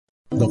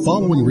The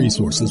following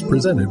resources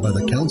presented by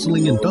the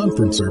Counseling and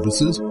Conference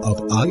Services of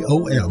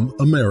IOM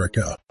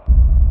America.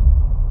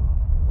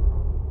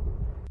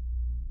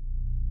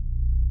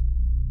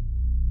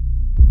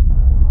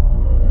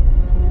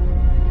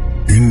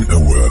 In a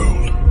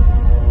world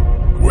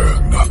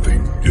where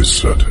nothing is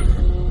certain,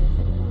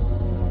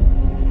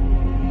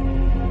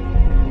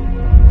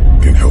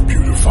 can help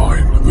you to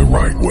find the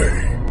right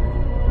way.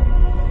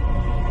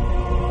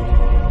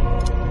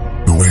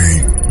 The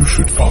way you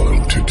should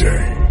follow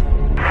today.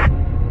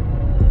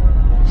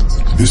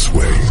 This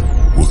way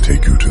will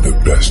take you to the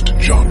best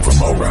junk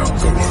from around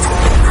the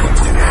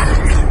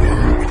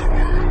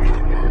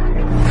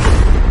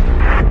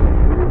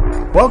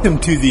world. Welcome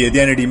to the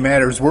Identity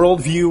Matters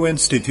Worldview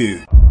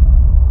Institute.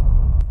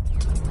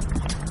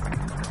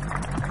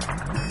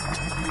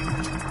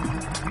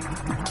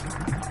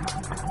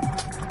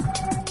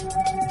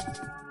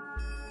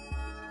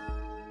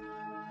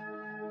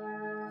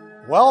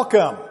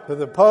 Welcome to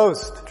the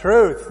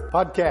Post-Truth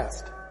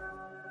Podcast.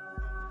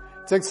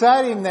 It's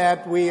exciting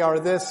that we are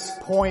this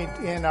point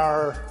in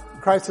our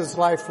Crisis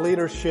Life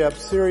Leadership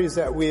series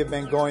that we have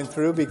been going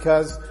through,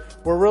 because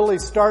we're really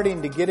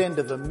starting to get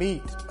into the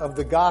meat of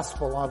the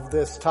gospel of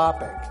this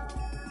topic.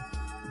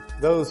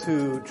 Those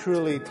who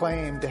truly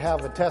claim to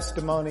have a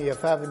testimony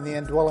of having the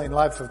indwelling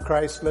life of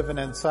Christ living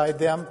inside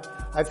them,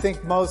 I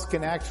think most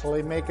can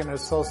actually make an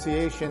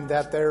association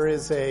that there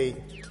is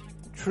a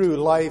true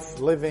life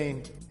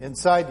living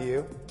inside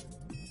you.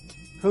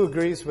 Who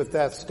agrees with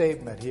that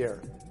statement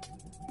here?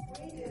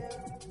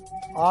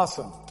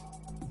 Awesome.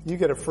 You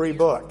get a free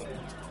book.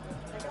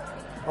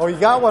 Oh, you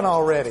got one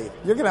already.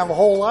 You're going to have a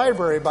whole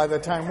library by the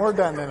time we're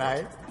done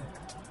tonight.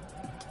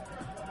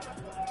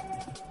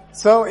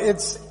 So it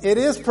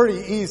is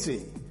pretty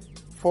easy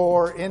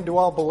for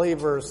indwell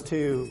believers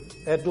to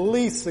at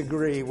least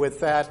agree with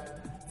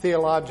that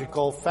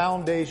theological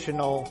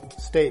foundational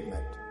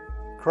statement.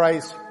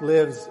 Christ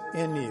lives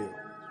in you.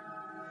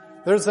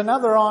 There's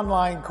another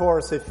online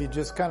course. If you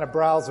just kind of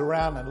browse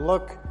around and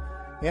look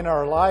in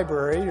our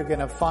library, you're going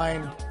to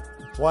find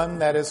one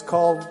that is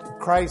called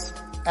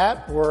Christ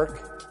at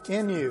Work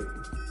in You.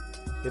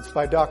 It's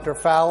by Dr.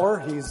 Fowler.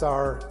 He's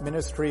our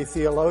ministry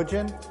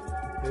theologian.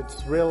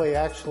 It's really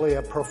actually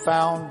a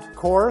profound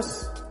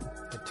course.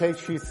 It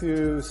takes you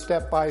through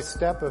step by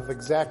step of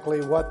exactly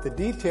what the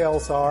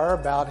details are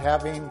about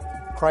having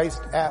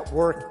Christ at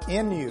work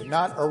in you,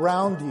 not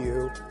around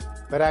you,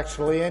 but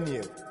actually in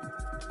you.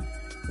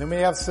 Then we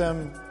have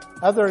some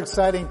other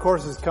exciting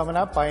courses coming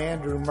up by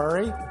Andrew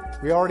Murray.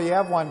 We already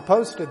have one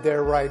posted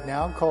there right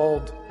now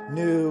called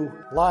New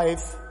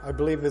Life, I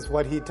believe is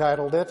what he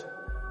titled it.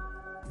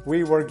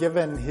 We were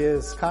given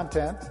his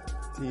content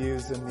to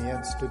use in the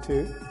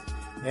Institute,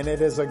 and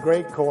it is a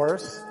great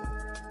course.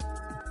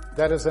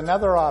 That is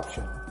another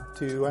option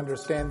to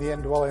understand the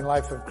indwelling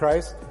life of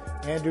Christ.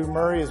 Andrew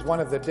Murray is one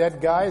of the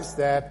dead guys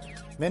that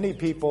many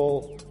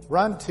people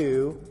run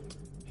to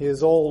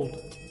his old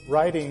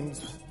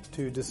writings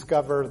to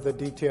discover the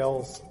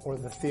details or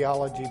the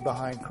theology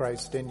behind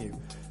Christ in you.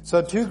 So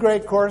 2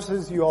 great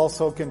courses you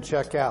also can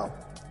check out.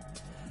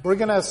 We're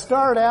going to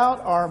start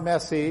out our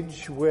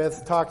message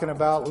with talking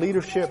about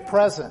leadership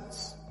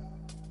presence.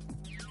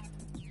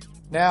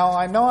 Now,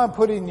 I know I'm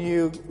putting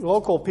you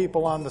local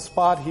people on the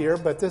spot here,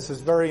 but this is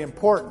very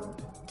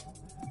important.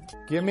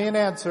 Give me an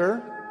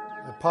answer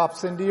that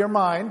pops into your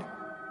mind.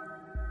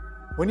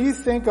 When you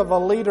think of a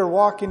leader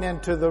walking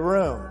into the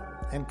room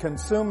and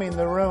consuming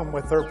the room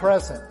with their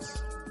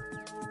presence,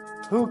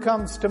 who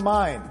comes to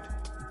mind?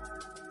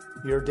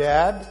 Your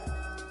dad?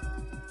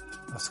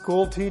 A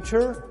school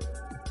teacher?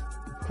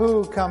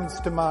 Who comes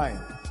to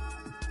mind?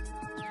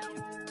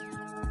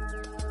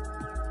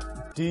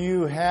 Do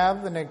you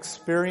have an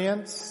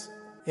experience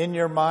in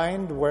your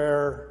mind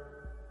where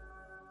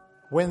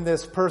when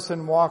this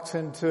person walks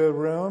into a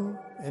room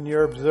and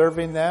you're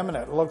observing them and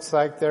it looks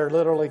like they're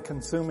literally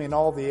consuming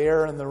all the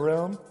air in the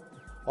room,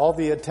 all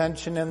the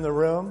attention in the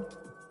room,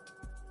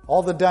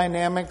 all the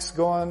dynamics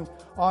going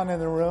on in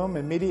the room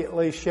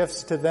immediately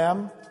shifts to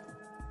them?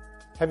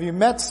 Have you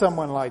met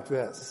someone like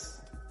this?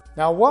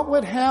 Now, what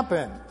would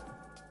happen?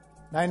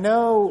 I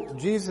know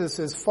Jesus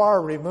is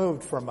far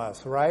removed from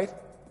us, right?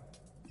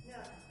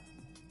 Yeah.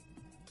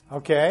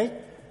 Okay.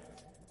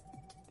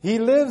 He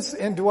lives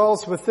and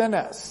dwells within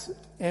us,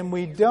 and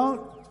we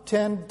don't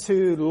tend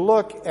to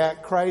look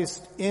at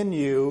Christ in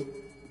you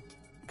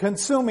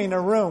consuming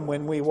a room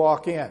when we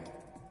walk in.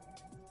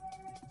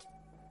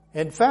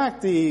 In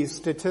fact, the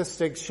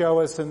statistics show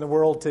us in the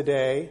world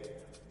today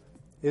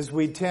is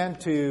we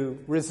tend to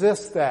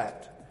resist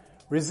that.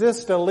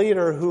 Resist a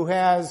leader who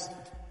has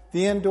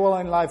the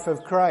indwelling life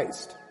of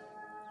Christ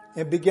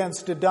and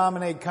begins to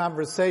dominate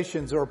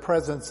conversations or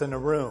presence in a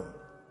room.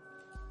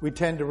 We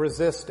tend to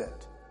resist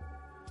it.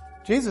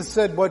 Jesus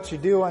said, "What you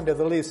do unto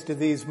the least of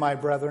these, my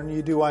brethren,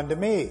 you do unto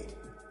me."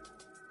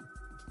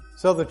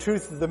 So the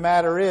truth of the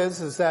matter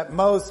is that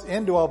most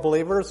indwell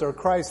believers or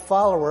Christ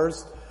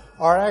followers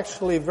are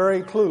actually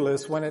very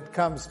clueless when it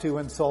comes to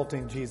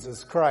insulting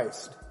Jesus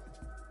Christ.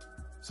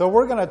 So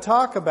we're going to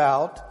talk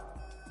about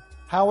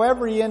how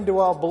every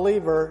indwelt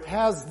believer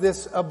has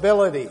this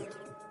ability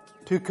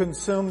to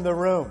consume the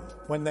room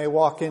when they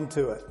walk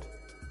into it.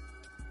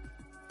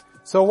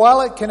 So while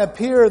it can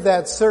appear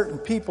that certain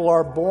people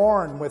are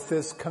born with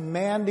this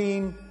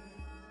commanding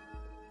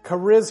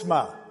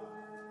charisma,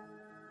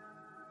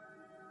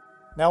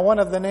 now one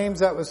of the names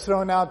that was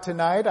thrown out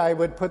tonight, I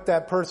would put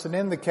that person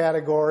in the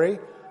category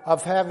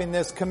of having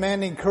this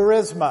commanding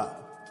charisma.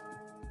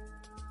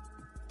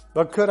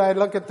 But could I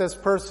look at this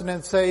person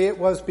and say it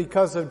was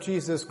because of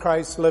Jesus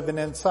Christ living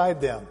inside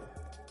them?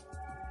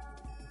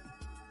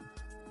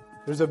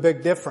 There's a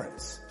big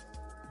difference.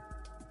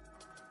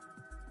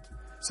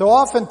 So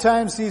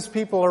oftentimes these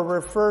people are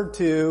referred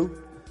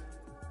to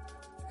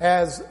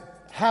as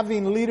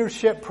having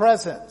leadership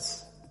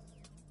presence.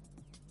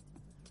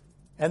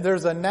 And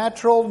there's a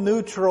natural,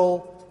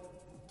 neutral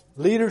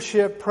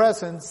leadership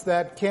presence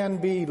that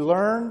can be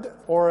learned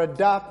or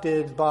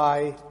adopted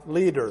by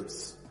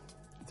leaders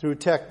through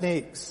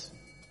techniques.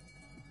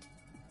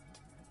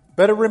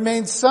 But it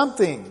remains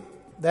something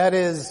that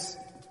is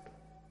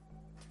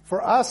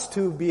for us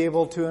to be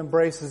able to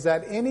embrace, is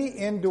that any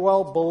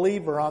indwelt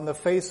believer on the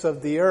face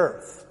of the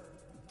earth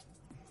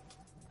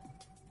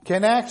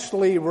can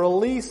actually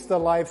release the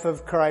life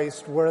of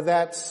Christ where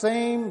that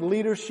same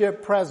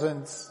leadership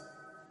presence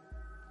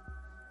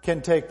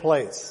can take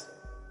place.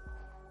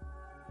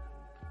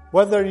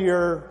 Whether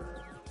you're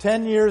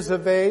 10 years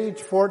of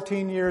age,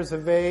 14 years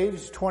of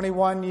age,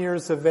 21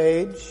 years of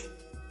age,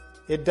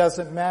 it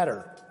doesn't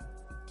matter.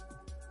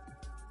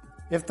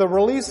 If the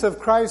release of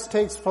Christ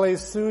takes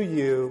place through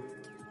you,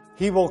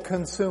 He will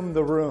consume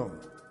the room.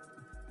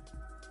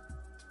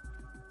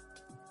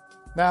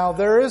 Now,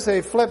 there is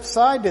a flip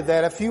side to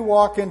that. If you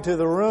walk into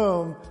the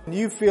room and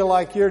you feel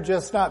like you're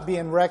just not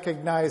being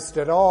recognized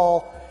at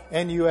all,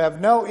 and you have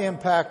no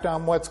impact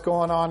on what's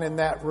going on in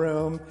that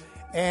room,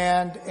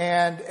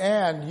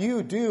 and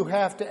you do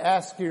have to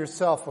ask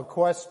yourself a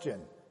question.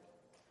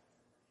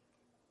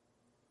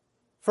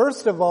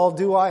 First of all,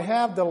 do I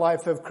have the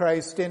life of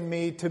Christ in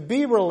me to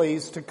be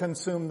released to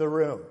consume the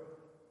room?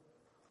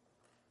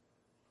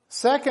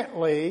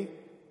 Secondly,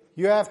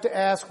 you have to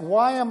ask,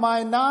 why am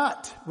I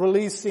not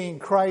releasing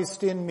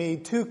Christ in me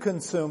to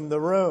consume the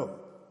room?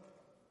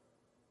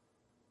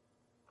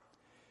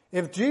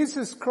 If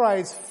Jesus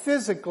Christ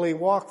physically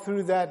walked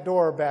through that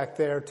door back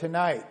there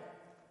tonight,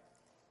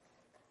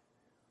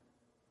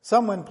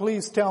 someone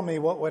please tell me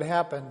what would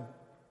happen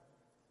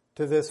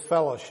to this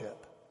fellowship.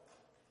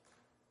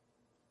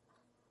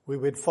 We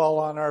would fall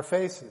on our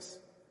faces.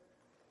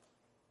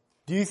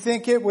 Do you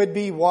think it would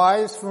be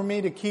wise for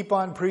me to keep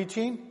on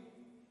preaching?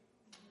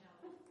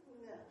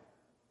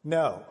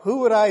 No. Who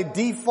would I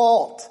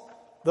default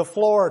the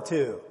floor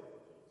to?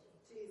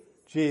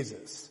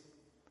 Jesus.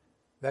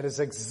 That is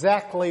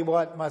exactly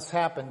what must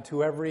happen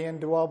to every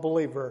indwelt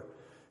believer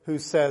who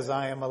says,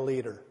 I am a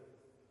leader.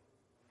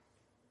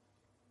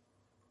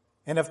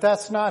 And if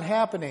that's not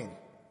happening,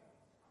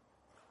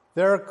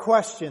 there are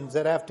questions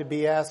that have to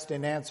be asked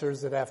and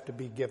answers that have to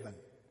be given.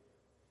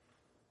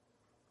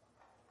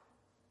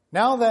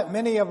 Now that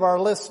many of our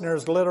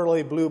listeners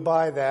literally blew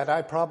by that,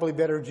 I probably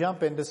better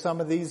jump into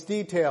some of these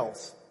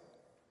details.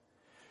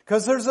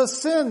 Because there's a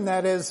sin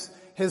that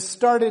has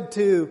started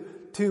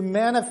to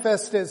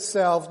manifest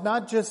itself,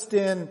 not just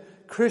in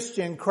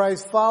Christian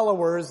Christ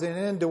followers and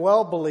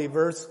indwelt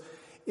believers.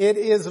 It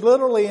is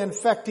literally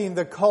infecting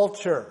the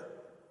culture,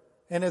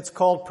 and it's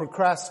called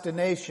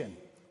procrastination.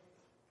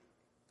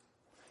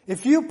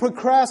 If you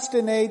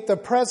procrastinate the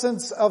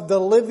presence of the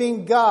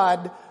living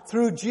God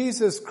through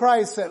Jesus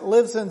Christ that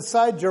lives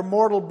inside your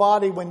mortal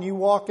body when you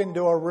walk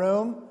into a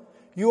room,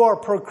 you are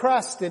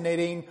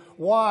procrastinating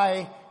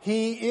why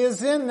He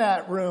is in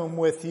that room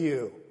with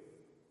you.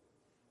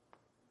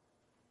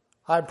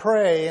 I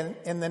pray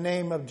in the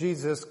name of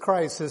Jesus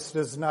Christ this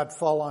does not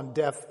fall on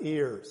deaf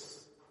ears.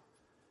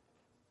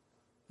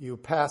 You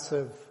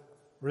passive,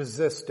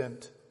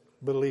 resistant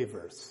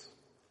believers.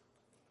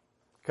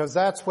 Because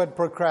that's what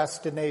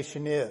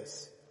procrastination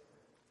is.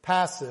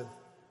 Passive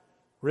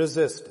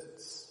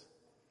resistance.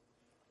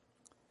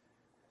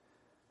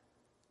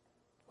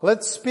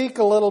 Let's speak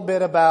a little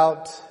bit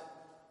about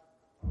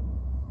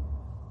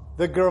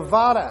the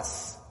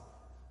Gravitas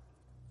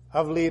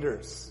of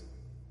leaders.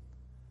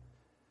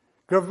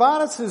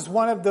 Gravitas is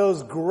one of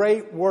those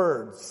great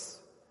words.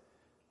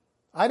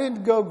 I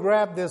didn't go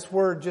grab this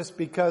word just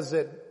because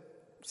it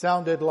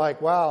sounded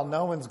like, wow,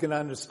 no one's going to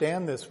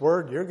understand this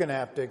word. You're going to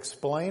have to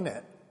explain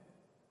it.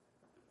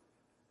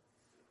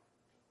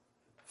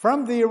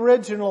 From the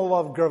original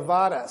of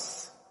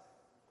Gravitas,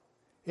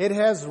 it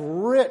has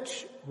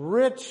rich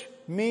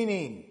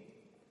meaning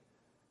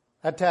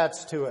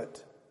attached to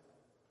it.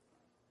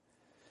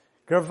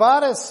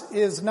 Gravitas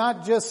is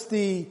not just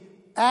the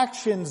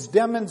actions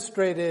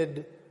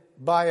demonstrated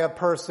by a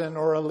person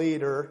or a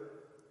leader.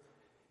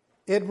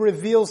 It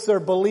reveals their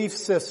belief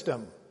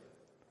system.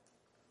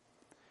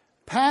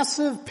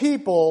 Passive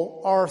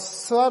people are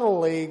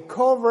subtly,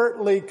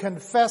 covertly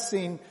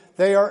confessing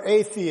they are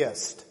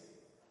atheist.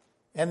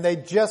 And they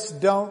just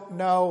don't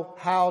know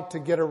how to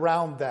get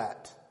around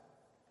that.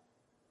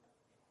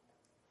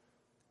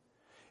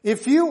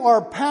 If you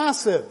are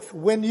passive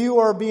when you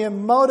are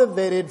being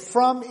motivated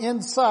from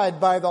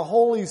inside by the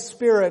Holy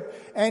Spirit,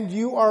 and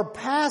you are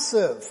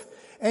passive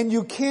and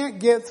you can't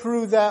get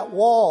through that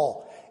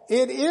wall,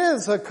 it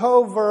is a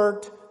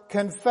covert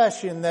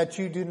confession that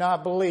you do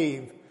not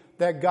believe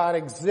that God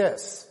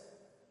exists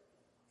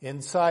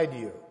inside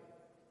you.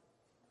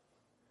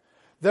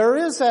 There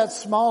is that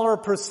smaller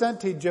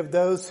percentage of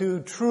those who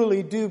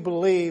truly do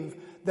believe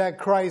that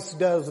Christ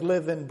does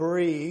live and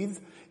breathe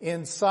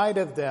inside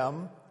of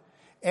them,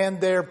 and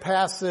they're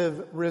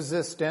passive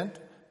resistant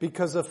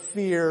because of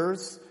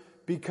fears,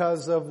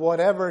 because of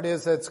whatever it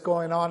is that's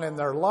going on in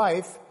their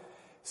life,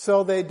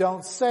 so they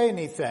don't say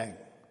anything.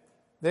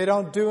 They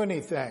don't do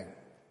anything.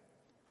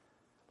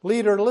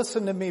 Leader,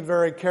 listen to me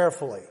very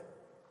carefully.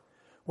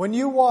 When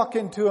you walk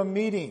into a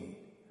meeting,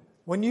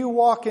 when you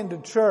walk into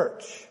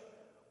church,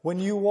 when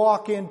you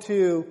walk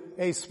into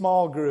a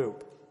small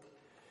group,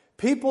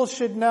 people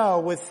should know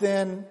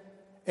within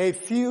a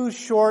few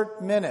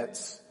short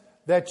minutes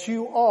that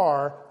you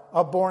are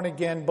a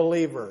born-again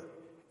believer.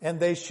 And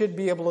they should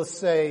be able to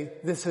say,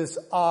 this is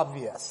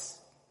obvious.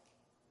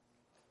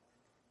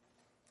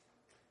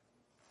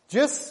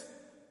 Just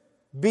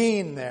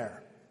being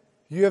there.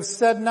 You have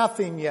said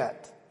nothing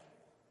yet.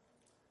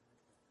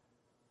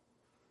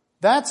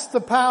 That's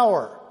the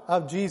power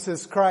of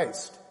Jesus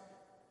Christ.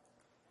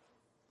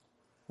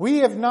 We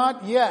have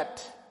not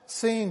yet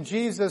seen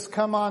Jesus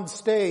come on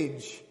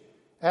stage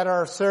at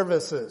our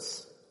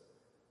services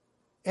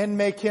and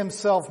make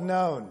himself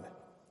known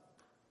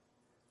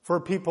for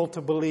people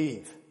to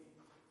believe.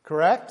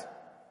 Correct?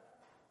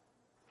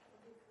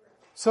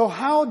 So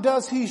how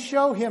does he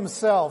show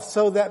himself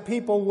so that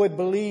people would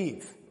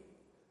believe?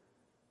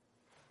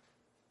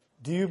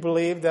 Do you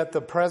believe that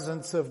the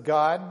presence of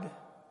God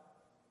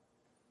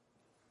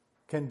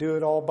can do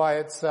it all by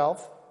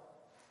itself?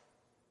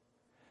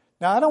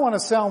 Now, I don't want to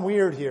sound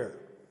weird here,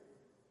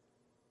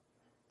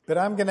 but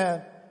I'm going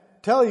to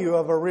tell you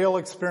of a real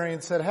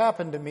experience that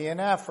happened to me in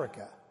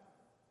Africa.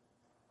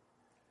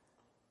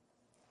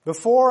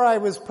 Before I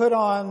was put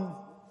on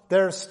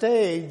their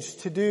stage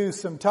to do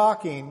some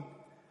talking,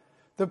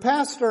 the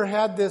pastor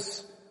had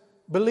this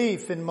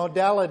belief in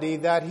modality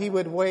that he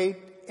would wait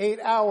 8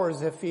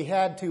 hours if he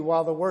had to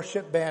while the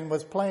worship band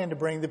was playing to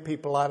bring the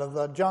people out of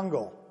the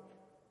jungle.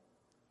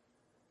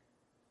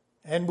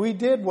 And we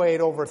did wait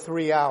over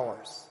 3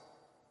 hours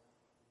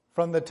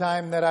from the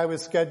time that I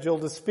was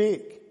scheduled to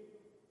speak.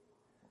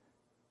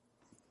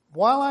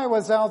 While I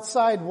was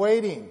outside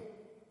waiting,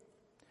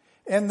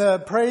 and the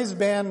praise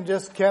band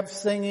just kept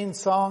singing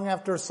song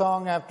after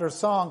song after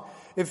song.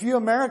 If you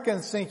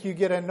Americans think you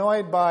get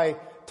annoyed by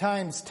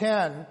times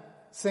 10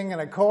 singing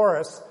a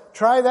chorus,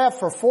 try that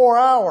for 4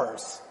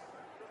 hours.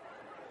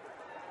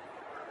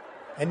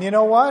 And you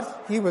know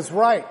what? He was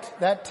right.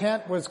 That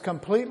tent was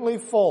completely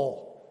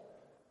full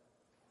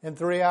in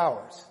 3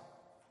 hours.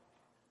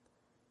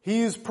 He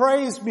used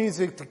praise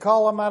music to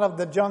call them out of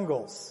the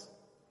jungles,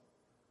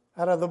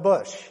 out of the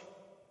bush.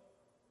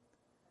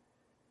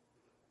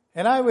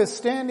 And I was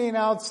standing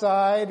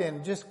outside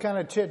and just kind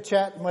of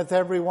chit-chatting with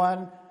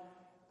everyone.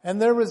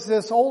 And there was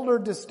this older,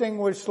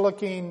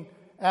 distinguished-looking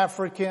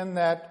African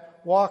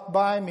that walked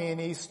by me, and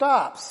he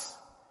stops.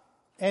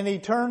 And he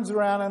turns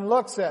around and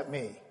looks at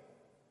me.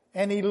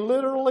 And he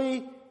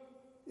literally,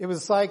 it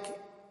was like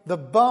the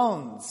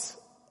bones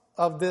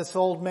of this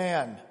old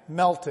man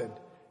melted,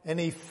 and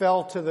he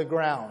fell to the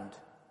ground.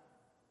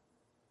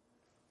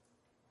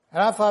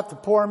 And I thought the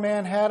poor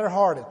man had a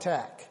heart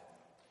attack.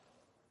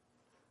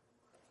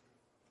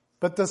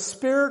 But the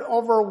Spirit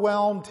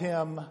overwhelmed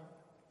him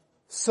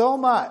so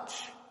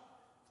much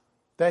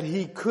that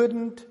he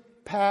couldn't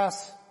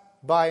pass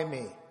by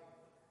me.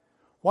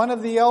 One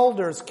of the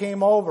elders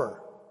came over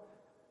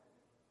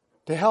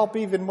to help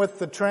even with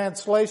the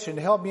translation,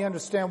 to help me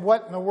understand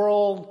what in the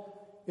world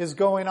is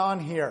going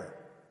on here.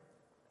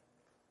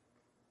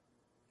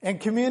 And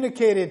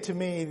communicated to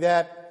me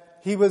that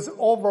he was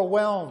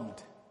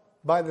overwhelmed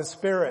by the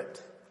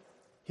Spirit.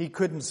 He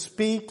couldn't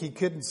speak, he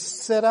couldn't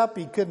sit up,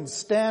 he couldn't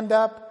stand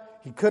up.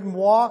 He couldn't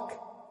walk,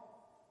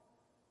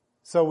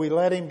 so we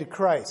led him to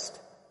Christ.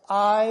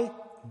 I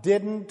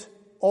didn't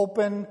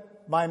open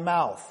my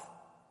mouth.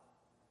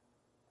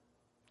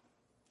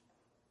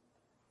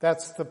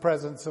 That's the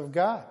presence of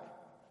God.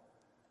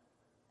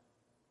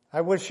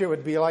 I wish it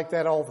would be like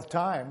that all the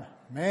time.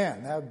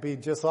 Man, that would be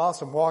just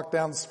awesome. Walk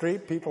down the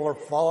street, people are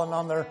falling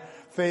on their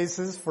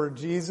faces for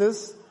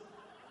Jesus.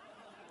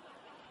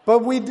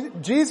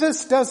 But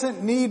Jesus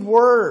doesn't need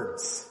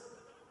words.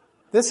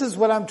 This is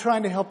what I'm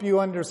trying to help you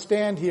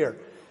understand here.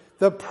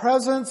 The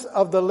presence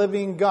of the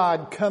living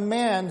God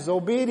commands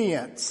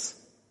obedience.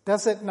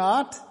 Does it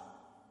not?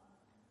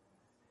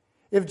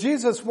 If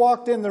Jesus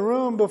walked in the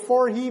room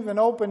before he even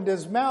opened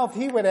his mouth,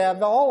 he would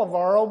have all of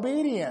our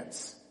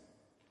obedience.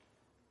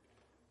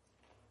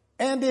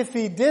 And if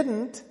he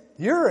didn't,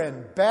 you're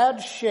in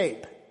bad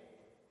shape.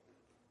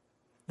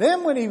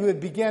 Then when he would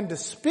begin to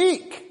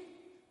speak,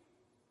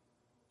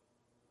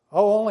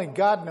 only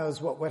God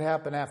knows what would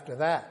happen after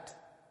that.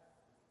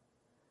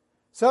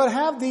 So to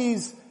have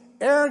these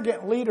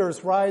arrogant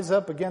leaders rise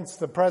up against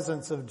the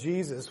presence of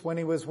Jesus when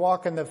he was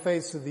walking the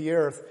face of the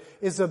earth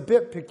is a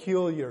bit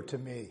peculiar to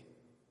me.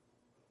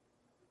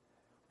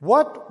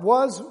 What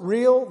was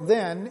real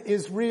then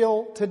is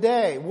real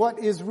today. What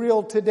is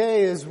real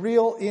today is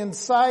real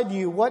inside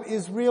you. What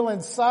is real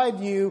inside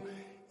you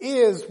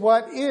is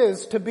what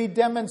is to be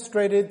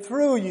demonstrated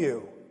through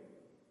you.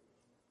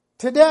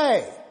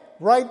 Today,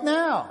 right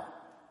now.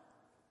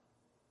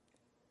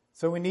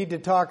 So we need to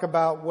talk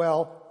about,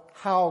 well,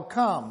 how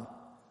come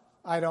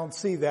I don't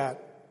see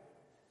that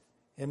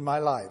in my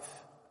life?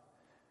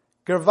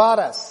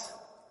 Gravitas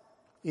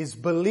is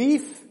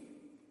belief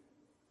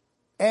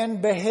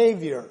and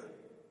behavior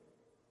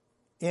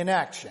in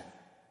action.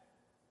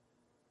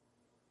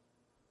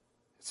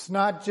 It's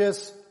not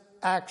just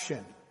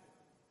action.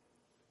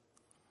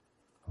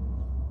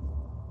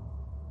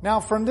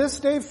 Now, from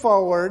this day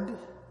forward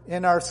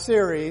in our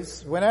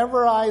series,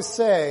 whenever I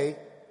say,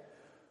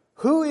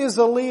 who is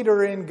a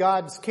leader in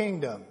God's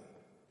kingdom?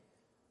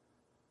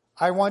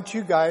 I want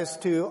you guys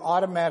to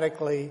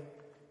automatically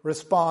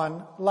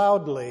respond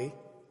loudly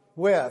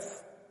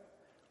with,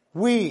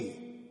 we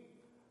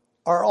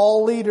are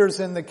all leaders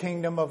in the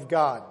kingdom of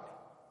God.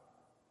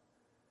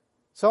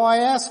 So I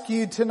ask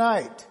you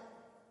tonight,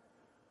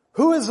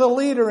 who is a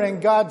leader in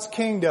God's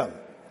kingdom?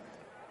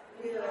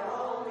 We are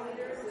all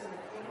leaders in the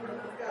kingdom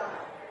of God.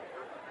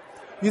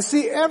 You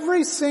see,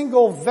 every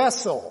single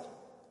vessel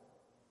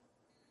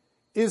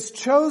is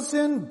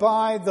chosen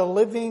by the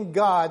living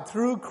God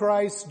through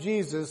Christ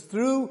Jesus,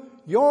 through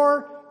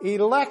your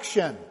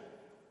election,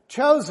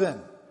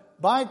 chosen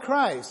by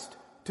Christ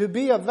to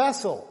be a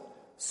vessel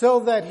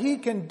so that he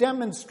can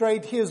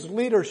demonstrate his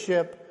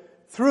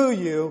leadership through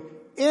you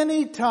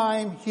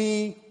anytime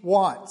he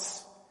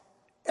wants.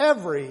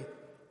 Every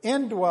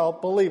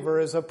indwelt believer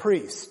is a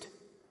priest.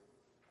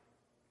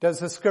 Does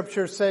the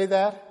scripture say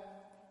that?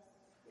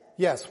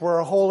 Yes, we're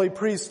a holy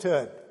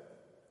priesthood.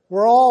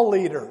 We're all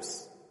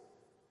leaders.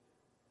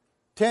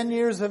 10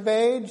 years of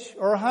age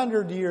or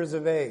 100 years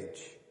of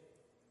age.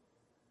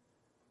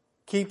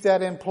 Keep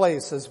that in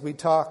place as we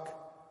talk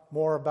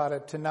more about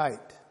it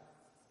tonight.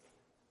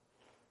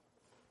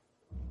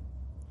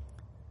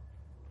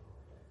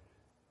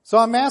 So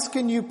I'm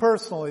asking you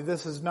personally,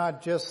 this is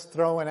not just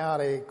throwing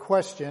out a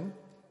question.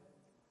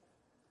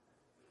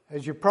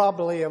 As you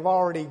probably have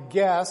already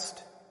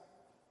guessed,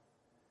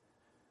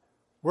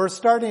 we're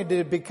starting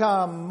to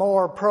become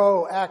more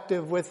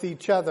proactive with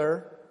each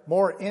other,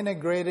 more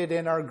integrated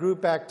in our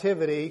group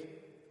activity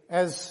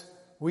as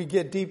we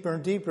get deeper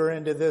and deeper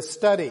into this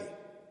study.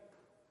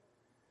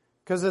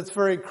 Because it's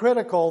very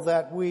critical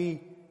that we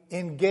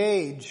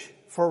engage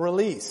for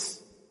release.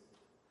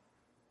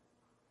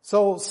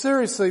 So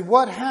seriously,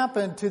 what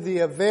happened to the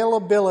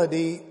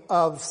availability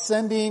of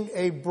sending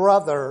a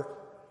brother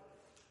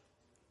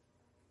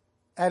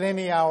at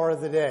any hour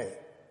of the day?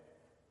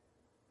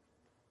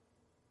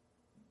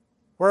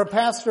 Where a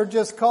pastor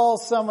just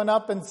calls someone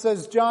up and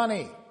says,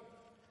 Johnny,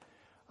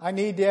 I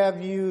need to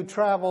have you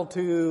travel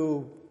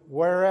to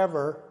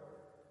wherever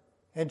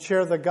and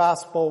share the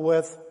gospel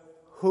with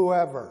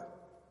whoever.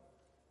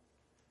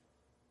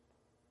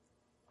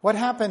 What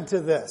happened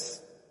to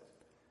this?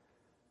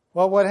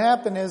 Well, what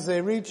happened is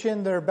they reach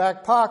in their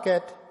back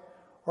pocket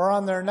or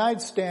on their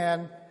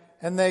nightstand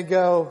and they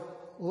go,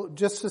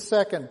 just a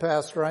second,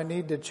 Pastor, I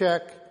need to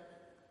check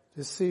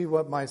to see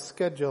what my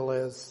schedule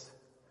is.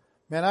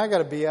 Man, I got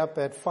to be up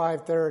at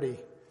 5:30.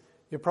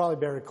 You probably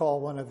better call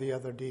one of the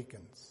other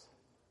deacons.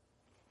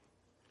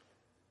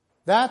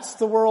 That's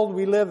the world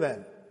we live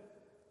in.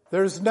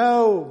 There's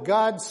no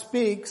God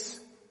speaks.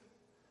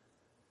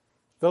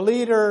 The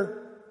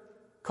leader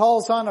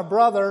calls on a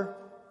brother.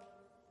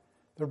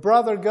 The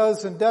brother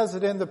goes and does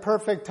it in the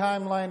perfect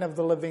timeline of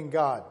the living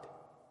God.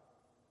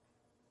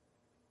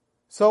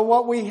 So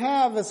what we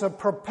have is a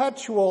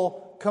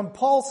perpetual,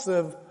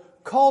 compulsive,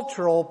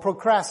 cultural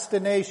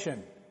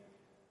procrastination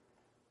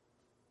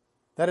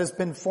that has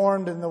been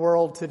formed in the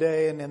world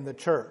today and in the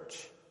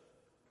church.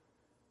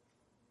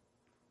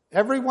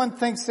 Everyone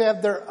thinks they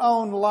have their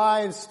own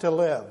lives to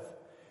live.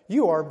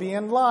 You are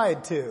being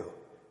lied to.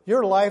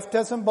 Your life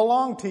doesn't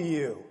belong to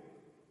you.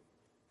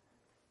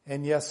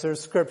 And yes, there's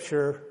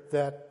scripture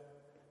that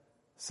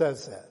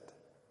says that.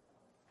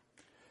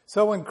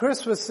 So when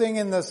Chris was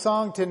singing the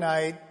song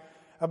tonight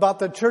about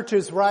the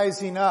churches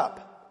rising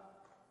up,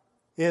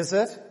 is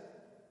it?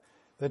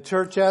 The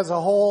church as a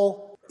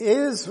whole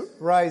is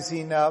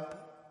rising up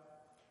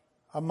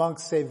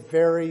amongst a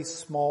very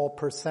small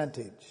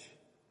percentage.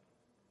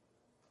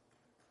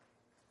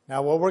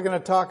 Now, what we're going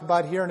to talk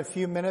about here in a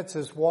few minutes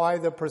is why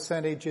the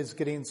percentage is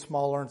getting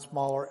smaller and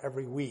smaller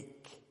every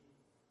week.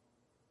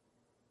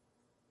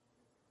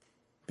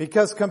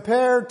 Because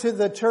compared to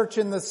the church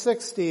in the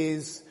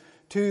 60s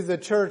to the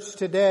church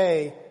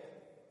today,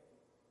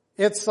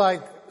 it's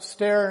like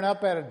staring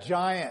up at a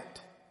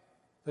giant.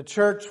 The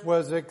church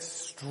was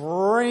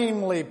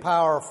extremely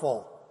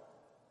powerful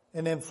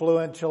and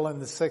influential in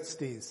the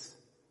 60s.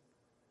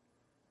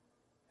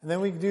 And then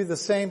we do the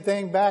same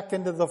thing back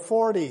into the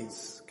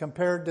 40s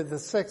compared to the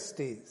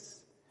 60s.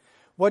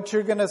 what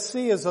you're going to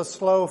see is a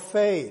slow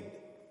fade.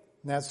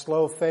 And that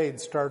slow fade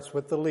starts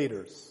with the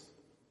leaders,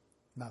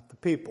 not the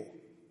people.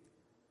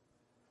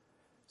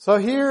 So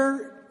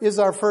here is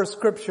our first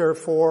scripture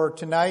for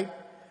tonight.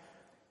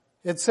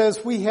 It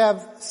says, we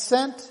have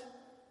sent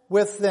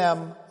with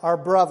them our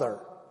brother,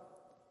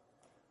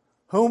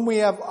 whom we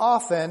have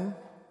often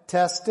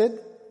tested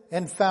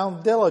and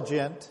found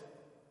diligent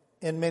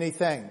in many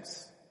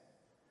things.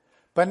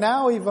 But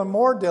now even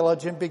more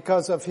diligent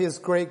because of his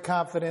great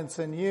confidence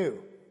in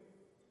you.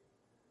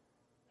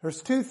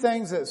 There's two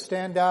things that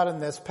stand out in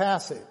this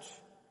passage.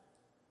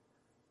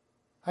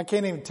 I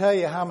can't even tell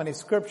you how many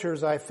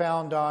scriptures I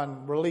found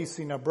on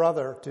releasing a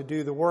brother to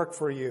do the work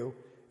for you.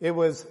 It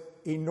was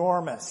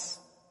enormous.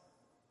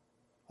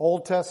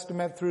 Old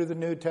Testament through the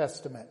New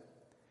Testament.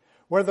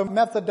 Where the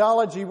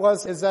methodology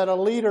is that a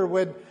leader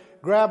would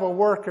grab a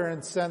worker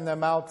and send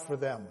them out for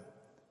them.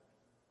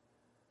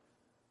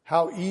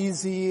 How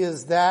easy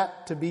is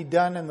that to be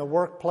done in the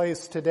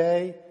workplace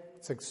today?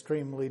 It's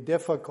extremely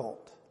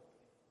difficult.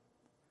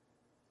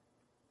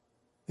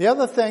 The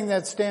other thing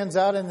that stands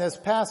out in this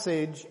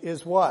passage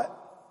is what?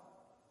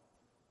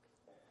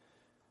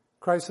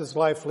 Crisis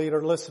life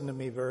leader, listen to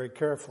me very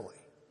carefully.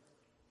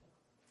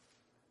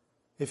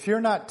 If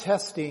you're not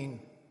testing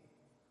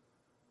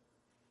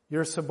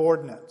your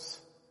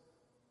subordinates,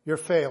 you're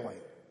failing.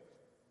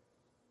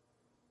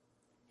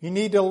 You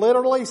need to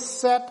literally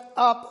set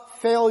up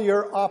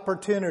failure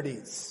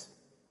opportunities.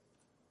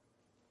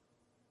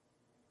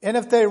 And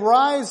if they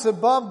rise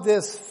above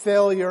this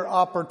failure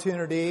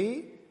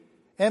opportunity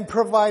and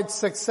provide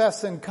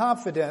success and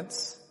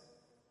confidence,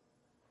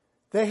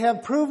 they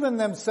have proven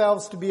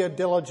themselves to be a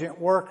diligent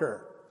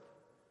worker.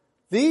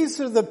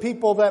 These are the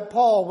people that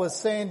Paul was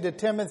saying to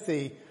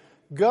Timothy,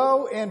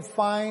 go and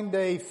find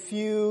a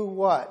few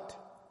what?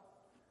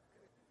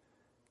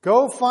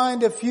 Go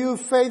find a few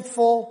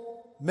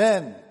faithful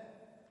men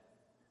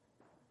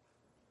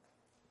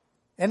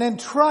and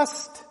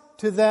entrust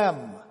to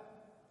them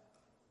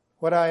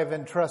what I have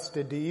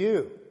entrusted to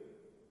you.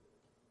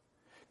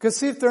 Because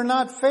see, if they're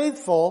not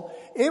faithful,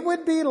 it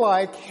would be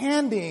like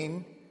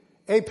handing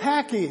a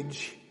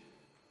package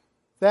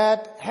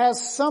that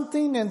has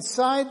something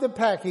inside the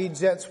package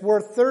that's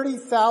worth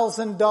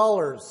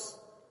 $30,000.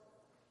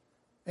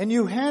 And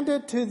you hand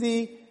it to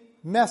the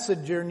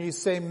messenger and you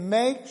say,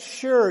 make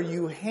sure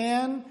you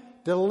hand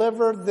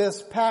deliver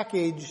this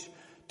package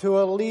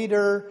to a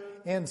leader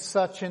in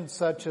such and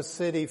such a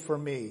city for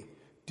me.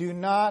 Do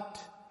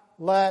not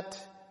let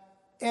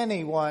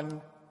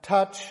anyone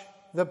touch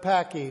the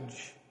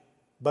package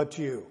but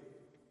you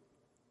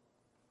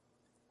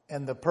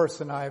and the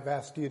person I've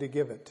asked you to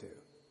give it to.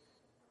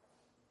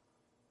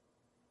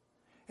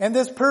 And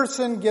this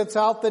person gets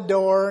out the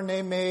door and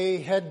they may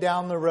head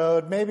down the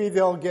road. Maybe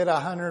they'll get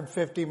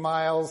 150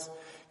 miles.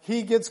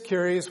 He gets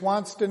curious,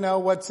 wants to know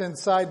what's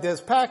inside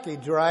this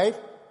package, right?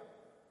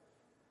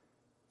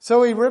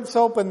 So he rips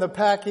open the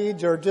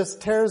package or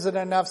just tears it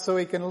enough so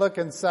he can look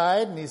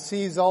inside, and he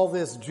sees all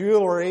this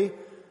jewelry,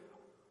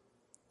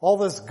 all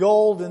this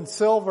gold and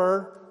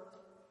silver,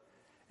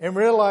 and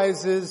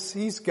realizes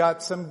he's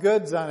got some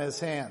goods on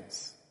his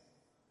hands.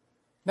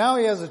 Now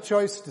he has a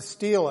choice to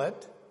steal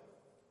it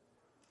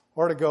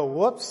or to go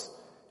whoops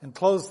and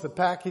close the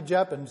package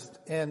up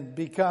and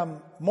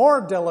become more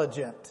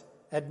diligent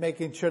at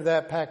making sure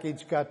that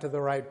package got to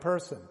the right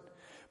person.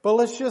 But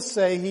let's just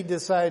say he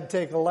decided to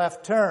take a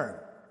left turn.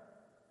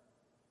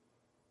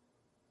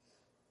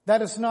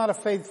 That is not a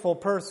faithful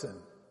person.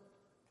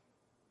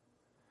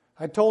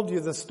 I told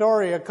you the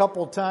story a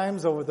couple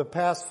times over the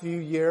past few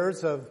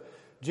years of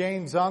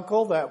Jane's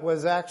uncle that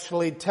was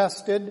actually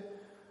tested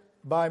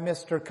by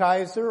Mr.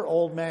 Kaiser,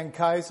 old man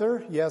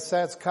Kaiser. Yes,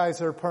 that's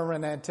Kaiser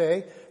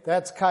Permanente.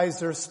 That's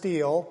Kaiser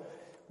Steel,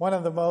 one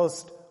of the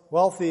most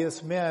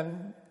wealthiest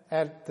men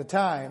at the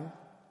time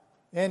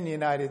in the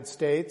United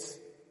States.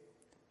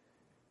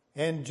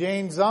 And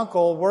Jane's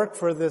uncle worked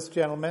for this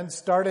gentleman,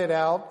 started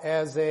out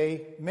as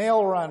a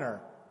mail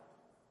runner.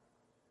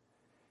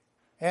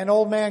 And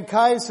old man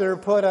Kaiser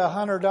put a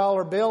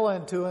 $100 bill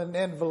into an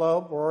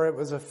envelope, or it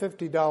was a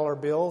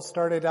 $50 bill,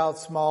 started out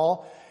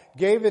small,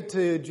 gave it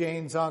to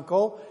Jane's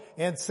uncle,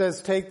 and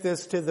says, take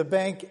this to the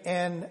bank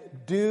and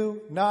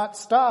do not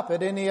stop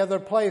at any other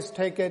place.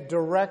 Take it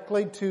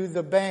directly to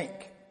the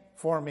bank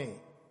for me.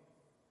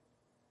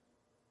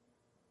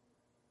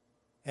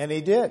 And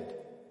he did.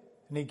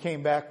 And he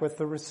came back with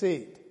the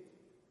receipt.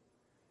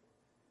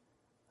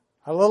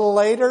 A little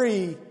later,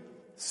 he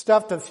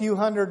stuffed a few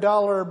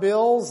 $100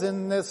 bills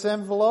in this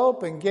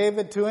envelope and gave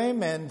it to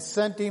him and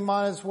sent him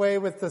on his way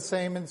with the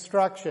same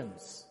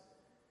instructions.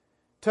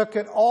 Took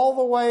it all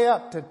the way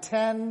up to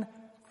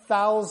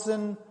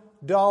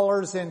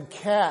 $10,000 in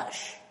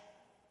cash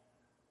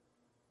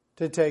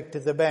to take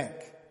to the bank.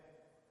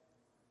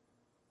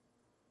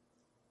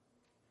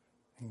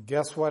 And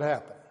guess what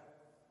happened?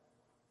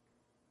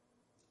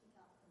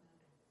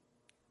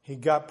 He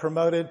got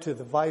promoted to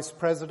the vice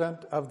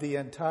president of the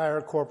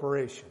entire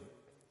corporation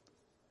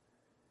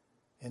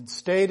and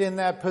stayed in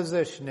that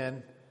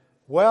position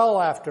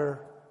well after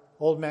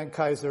old man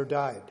Kaiser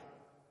died.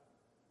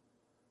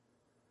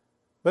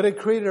 But it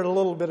created a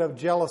little bit of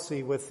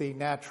jealousy with the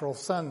natural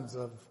sons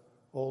of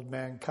old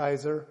man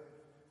Kaiser,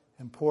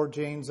 and poor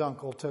Jane's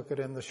uncle took it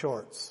in the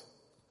shorts.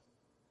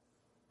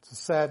 It's a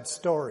sad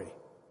story.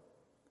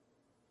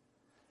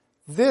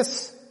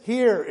 This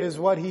here is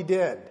what he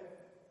did.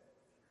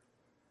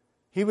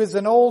 He was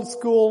an old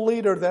school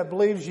leader that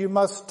believes you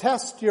must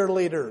test your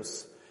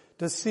leaders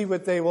to see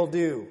what they will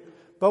do.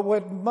 But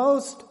what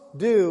most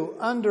do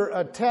under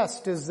a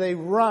test is they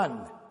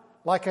run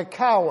like a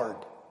coward.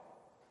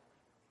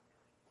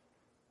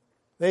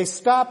 They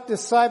stop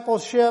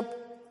discipleship.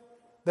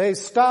 They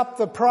stop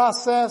the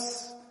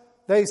process.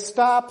 They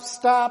stop.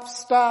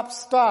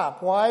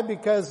 Why?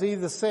 Because they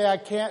either say, I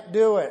can't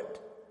do it.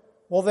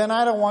 Well, then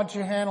I don't want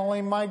you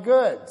handling my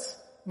goods,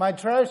 my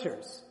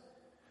treasures.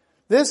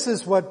 This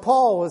is what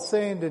Paul was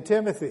saying to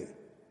Timothy.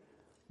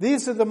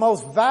 These are the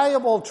most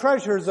valuable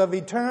treasures of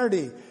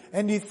eternity.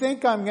 And you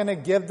think I'm going to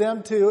give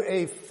them to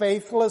a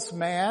faithless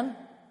man?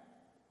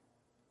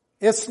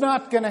 It's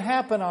not going to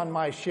happen on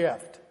my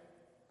shift.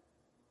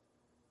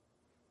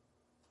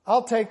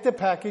 I'll take the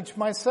package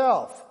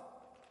myself.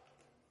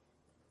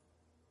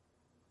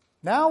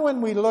 Now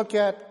when we look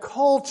at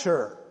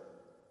culture,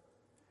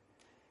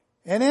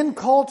 and in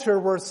culture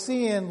we're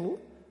seeing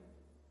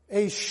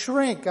a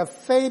shrink, a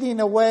fading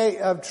away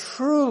of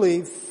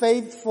truly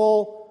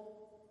faithful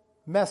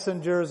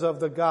messengers of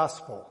the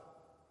gospel.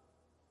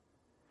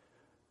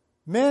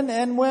 Men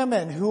and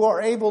women who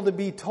are able to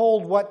be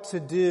told what to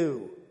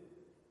do.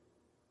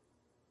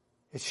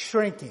 It's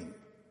shrinking.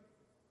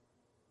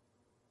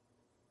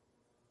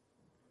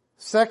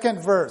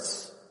 Second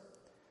verse,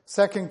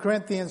 2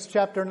 Corinthians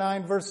chapter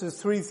 9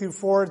 verses 3 through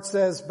 4, it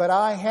says, But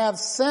I have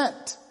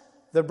sent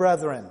the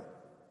brethren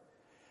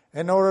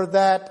in order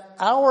that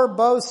our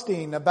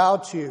boasting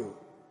about you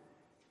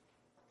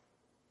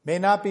may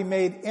not be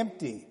made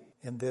empty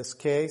in this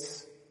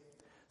case,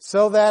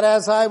 so that,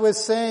 as I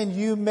was saying,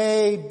 you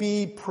may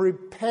be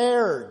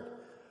prepared.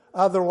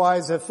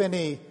 Otherwise, if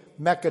any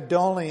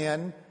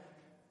Macedonian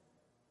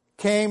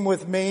came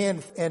with me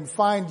and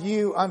find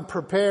you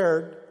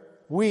unprepared,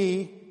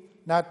 we,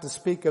 not to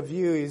speak of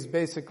you, he's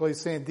basically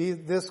saying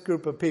this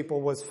group of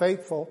people was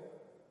faithful.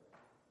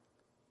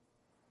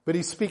 But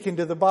he's speaking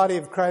to the body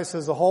of Christ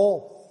as a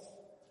whole.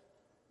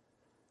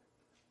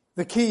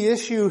 The key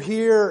issue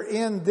here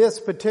in this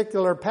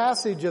particular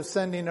passage of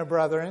sending a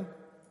brethren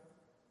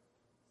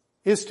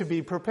is to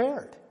be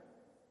prepared.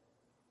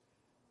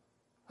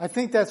 I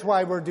think that's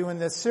why we're doing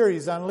this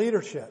series on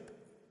leadership,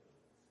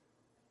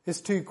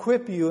 is to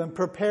equip you and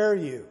prepare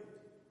you.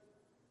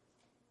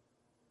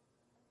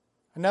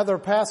 Another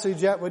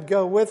passage that would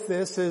go with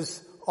this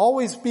is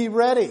always be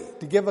ready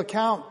to give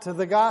account to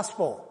the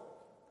gospel.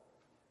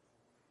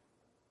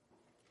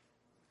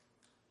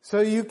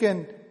 So you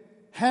can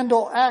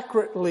handle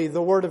accurately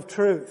the word of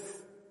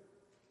truth.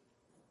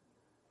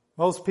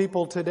 Most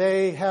people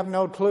today have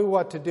no clue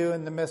what to do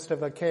in the midst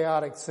of a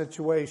chaotic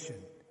situation.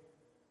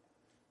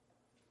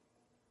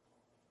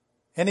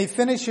 And he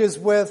finishes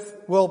with,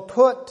 will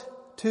put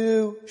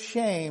to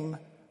shame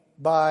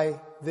by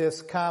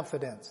this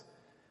confidence.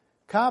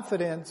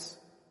 Confidence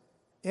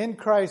in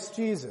Christ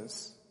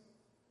Jesus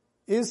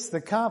is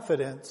the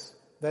confidence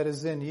that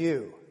is in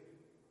you.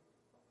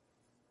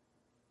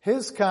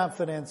 His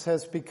confidence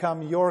has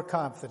become your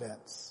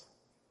confidence.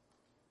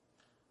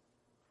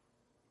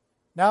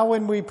 Now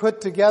when we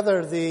put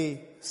together the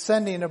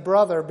sending a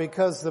brother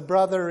because the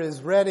brother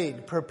is ready,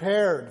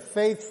 prepared,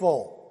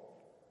 faithful,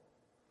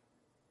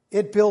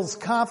 it builds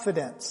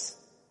confidence.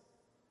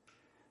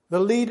 The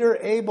leader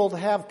able to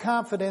have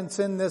confidence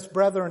in this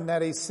brethren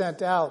that he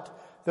sent out,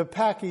 the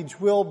package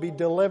will be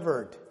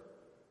delivered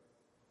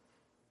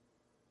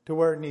to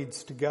where it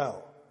needs to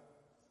go.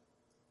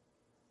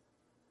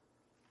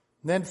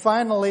 Then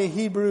finally,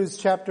 Hebrews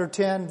chapter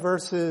 10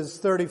 verses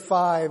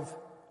 35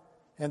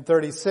 and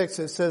 36,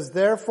 it says,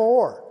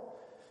 Therefore,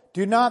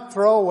 do not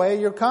throw away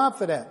your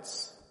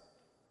confidence,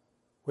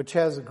 which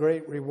has a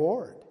great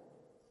reward.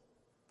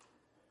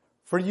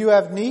 For you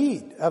have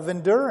need of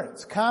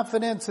endurance.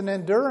 Confidence and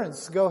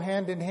endurance go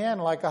hand in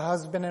hand like a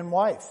husband and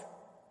wife.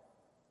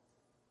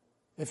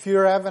 If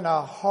you're having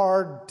a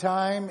hard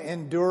time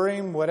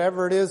enduring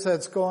whatever it is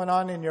that's going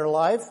on in your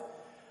life,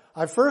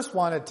 I first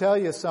want to tell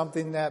you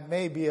something that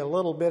may be a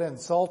little bit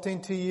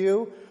insulting to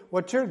you.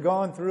 What you're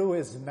going through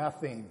is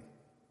nothing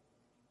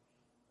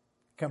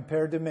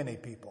compared to many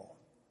people.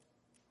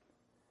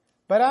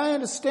 But I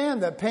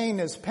understand that pain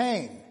is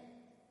pain.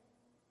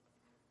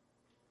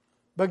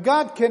 But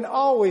God can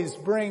always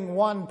bring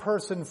one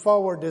person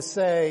forward to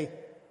say,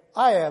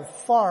 I have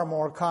far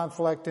more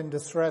conflict and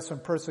distress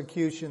and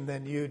persecution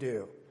than you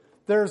do.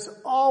 There's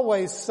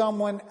always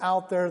someone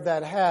out there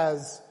that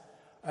has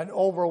an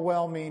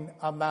overwhelming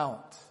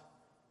amount.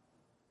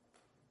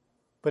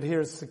 But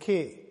here's the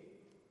key.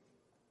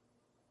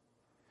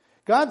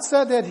 God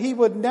said that He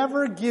would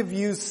never give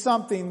you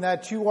something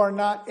that you are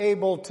not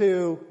able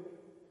to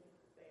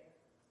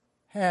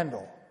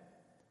handle.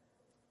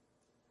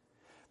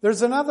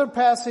 There's another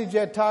passage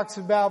that talks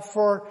about,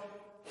 for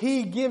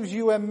He gives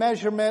you a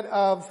measurement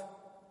of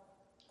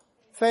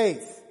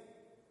faith.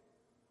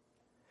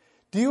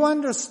 Do you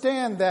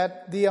understand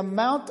that the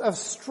amount of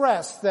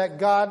stress that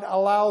God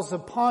allows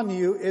upon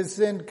you is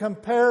in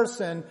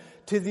comparison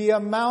to the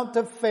amount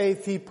of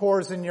faith He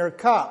pours in your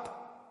cup?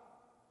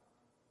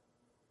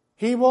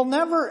 He will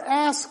never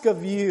ask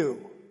of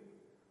you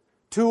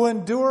to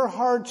endure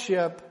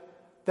hardship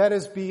that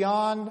is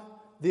beyond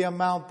the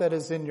amount that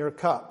is in your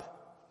cup.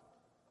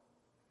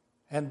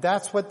 And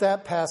that's what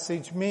that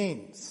passage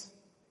means.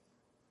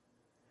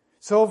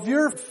 So if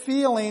you're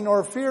feeling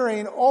or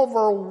fearing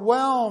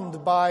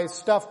overwhelmed by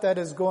stuff that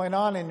is going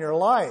on in your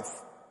life,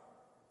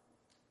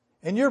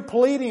 and you're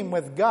pleading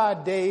with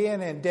God day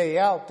in and day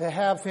out to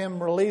have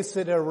Him release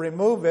it or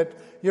remove it,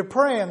 you're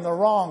praying the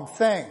wrong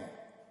thing.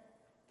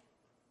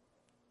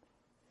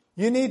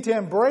 You need to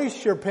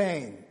embrace your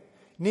pain.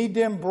 You need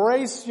to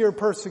embrace your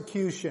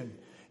persecution.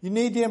 You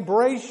need to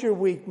embrace your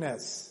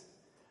weakness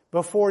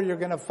before you're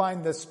going to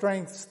find the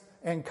strength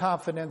and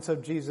confidence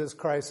of Jesus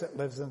Christ that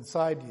lives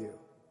inside you.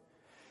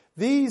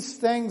 These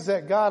things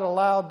that God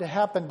allowed to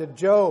happen to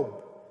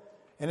Job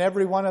and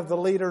every one of the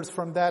leaders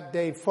from that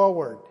day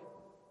forward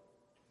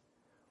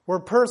were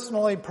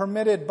personally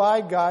permitted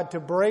by God to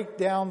break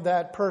down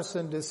that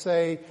person to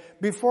say,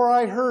 before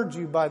I heard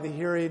you by the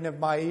hearing of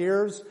my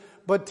ears,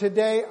 but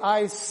today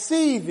I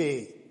see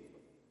thee.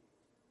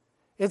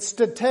 It's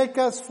to take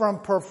us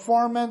from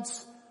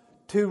performance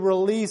to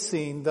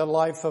releasing the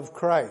life of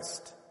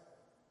Christ.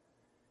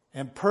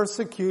 And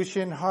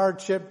persecution,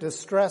 hardship,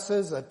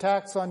 distresses,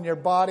 attacks on your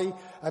body,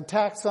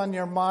 attacks on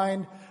your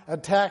mind,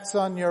 attacks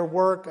on your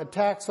work,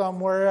 attacks on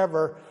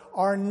wherever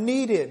are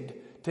needed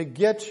to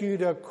get you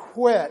to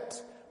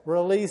quit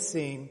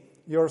releasing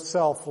your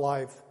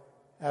self-life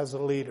as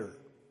a leader.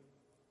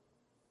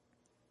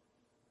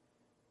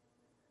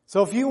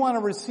 So if you want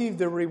to receive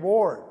the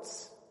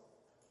rewards,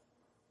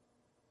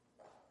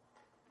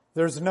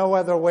 there's no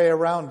other way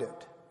around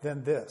it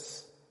than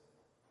this.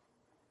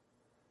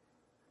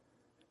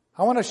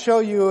 I want to show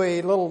you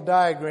a little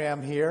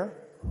diagram here.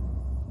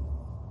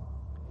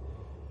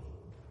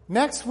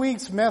 Next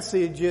week's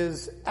message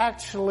is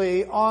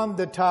actually on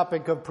the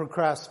topic of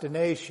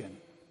procrastination.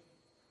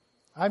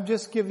 I'm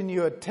just giving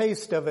you a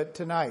taste of it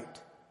tonight.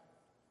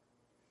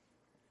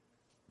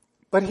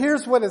 But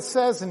here's what it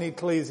says in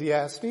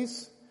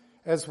Ecclesiastes,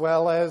 as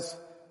well as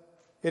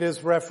it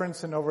is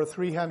referenced in over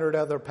 300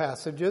 other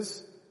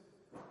passages.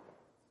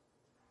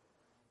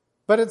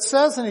 But it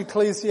says in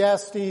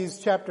Ecclesiastes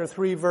chapter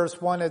 3 verse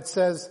 1, it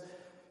says,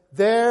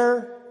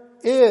 there's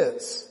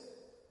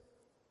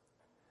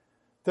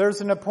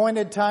an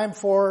appointed time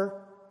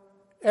for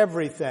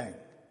everything.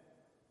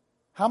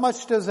 How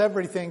much does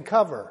everything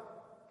cover?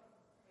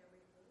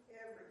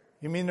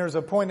 You mean there's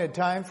an appointed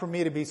time for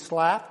me to be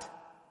slapped?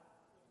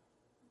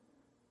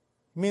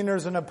 You mean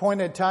there's an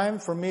appointed time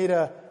for me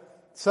to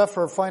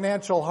suffer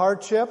financial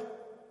hardship?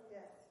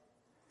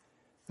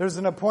 There's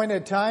an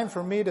appointed time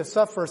for me to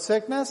suffer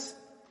sickness?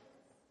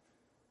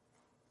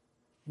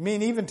 You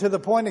mean even to the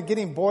point of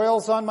getting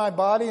boils on my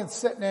body and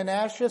sitting in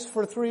ashes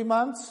for 3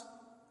 months?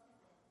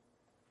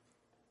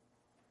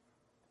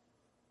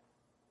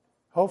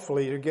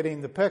 Hopefully you're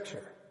getting the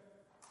picture.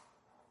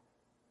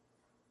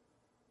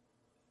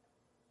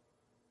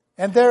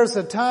 And there's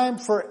a time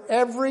for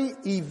every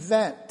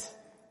event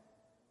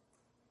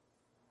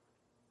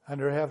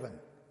under heaven.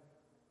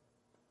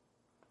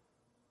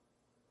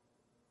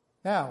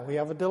 Now, we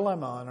have a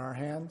dilemma on our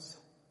hands.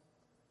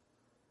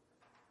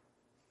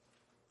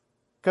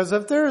 Because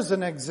if there is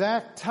an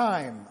exact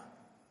time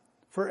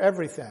for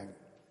everything,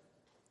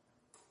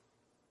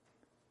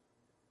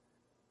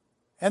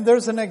 and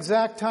there's an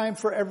exact time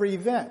for every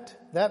event,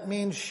 that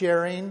means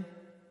sharing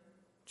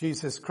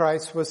Jesus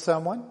Christ with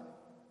someone.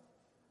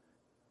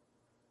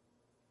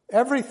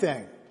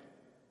 Everything.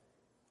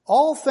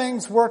 All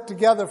things work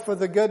together for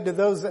the good to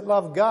those that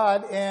love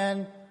God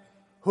and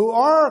who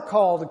are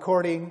called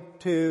according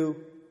to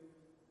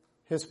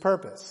His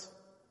purpose.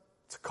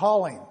 It's a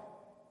calling.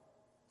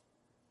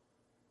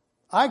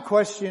 I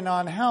question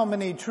on how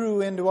many true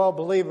indwell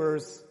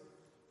believers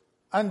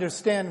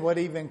understand what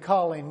even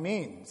calling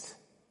means.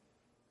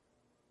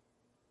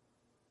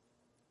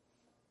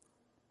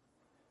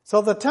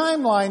 So the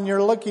timeline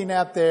you're looking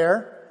at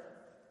there,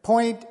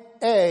 point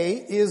A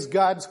is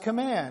God's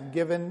command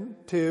given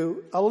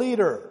to a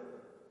leader.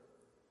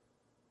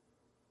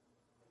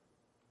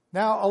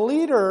 Now, a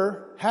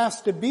leader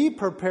has to be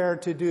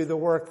prepared to do the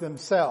work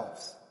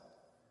themselves,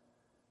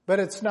 but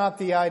it's not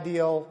the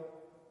ideal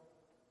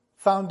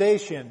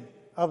foundation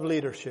of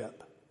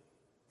leadership.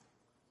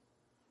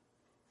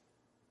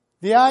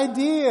 The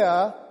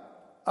idea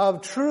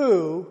of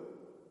true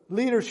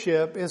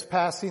leadership is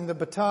passing the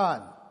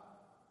baton.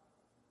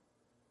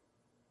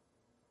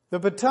 The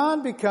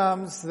baton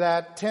becomes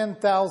that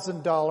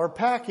 $10,000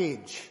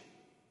 package.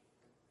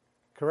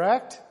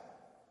 Correct?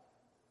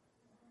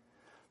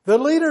 The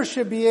leader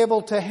should be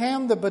able to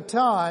hand the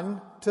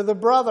baton to the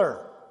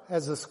brother,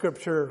 as the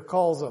scripture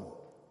calls them.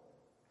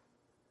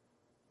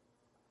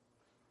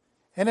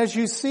 And as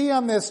you see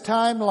on this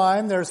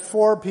timeline, there's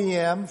 4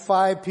 p.m.,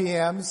 5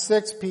 p.m.,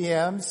 6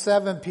 p.m.,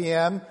 7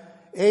 p.m.,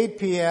 8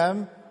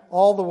 p.m.,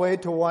 all the way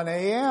to 1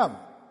 a.m.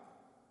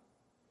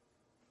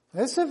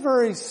 This is a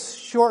very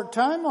short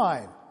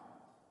timeline.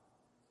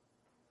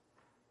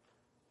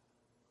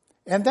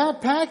 And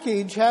that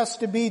package has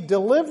to be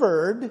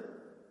delivered,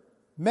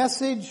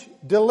 message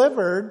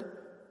delivered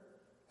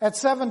at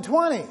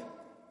 7:20.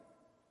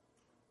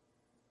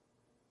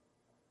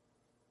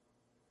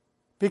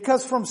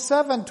 Because from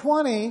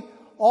 7:20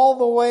 all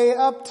the way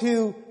up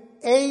to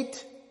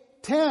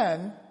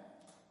 8:10,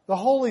 the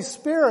Holy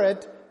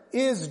Spirit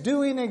is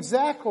doing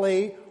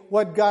exactly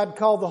what God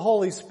called the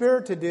Holy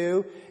Spirit to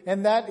do,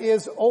 and that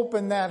is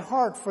open that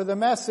heart for the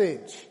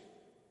message.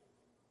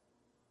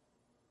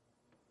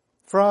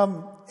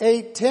 From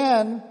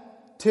 8:10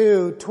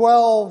 to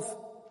 12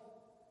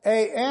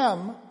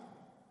 a.m.,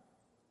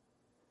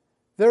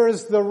 there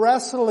is the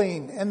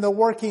wrestling and the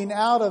working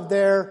out of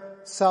their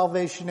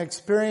salvation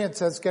experience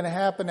that's going to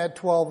happen at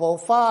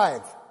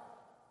 12:05.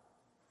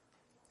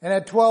 And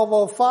at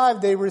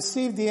 12:05, they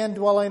receive the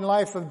indwelling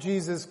life of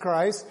Jesus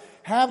Christ,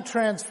 have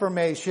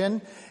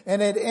transformation,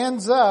 and it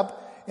ends up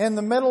in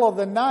the middle of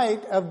the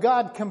night of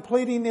God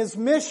completing His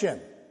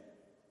mission.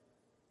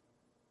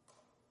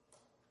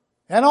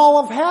 And all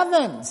of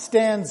heaven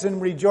stands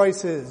and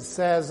rejoices,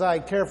 as I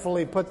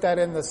carefully put that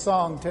in the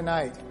song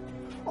tonight.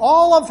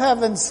 All of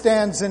heaven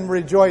stands and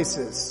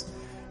rejoices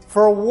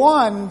for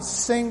one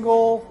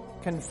single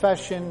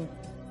confession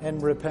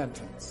and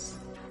repentance.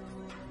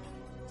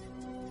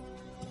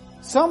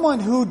 Someone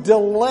who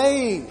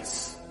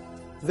delays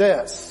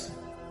this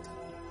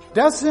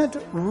doesn't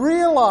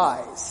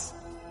realize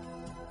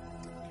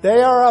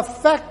they are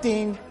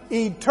affecting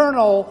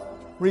eternal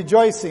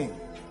rejoicing.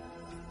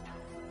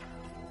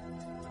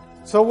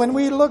 So when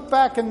we look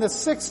back in the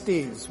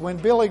 60s, when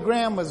Billy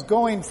Graham was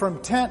going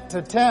from tent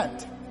to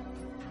tent,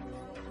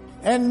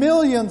 and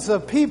millions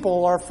of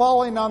people are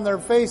falling on their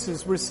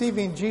faces,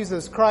 receiving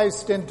Jesus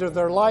Christ into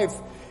their life,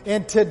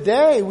 and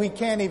today we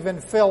can't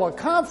even fill a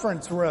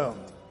conference room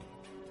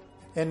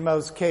in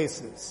most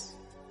cases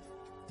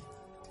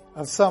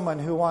of someone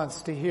who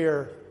wants to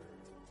hear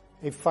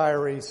a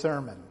fiery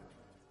sermon.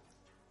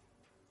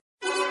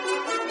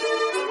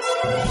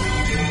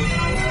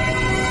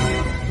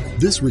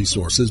 This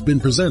resource has been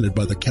presented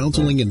by the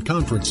Counseling and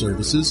Conference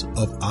Services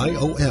of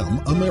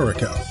IOM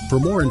America. For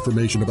more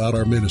information about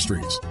our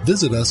ministries,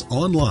 visit us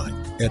online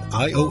at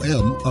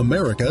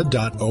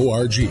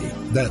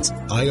iomamerica.org. That's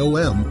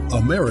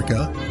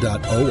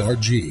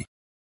iomamerica.org.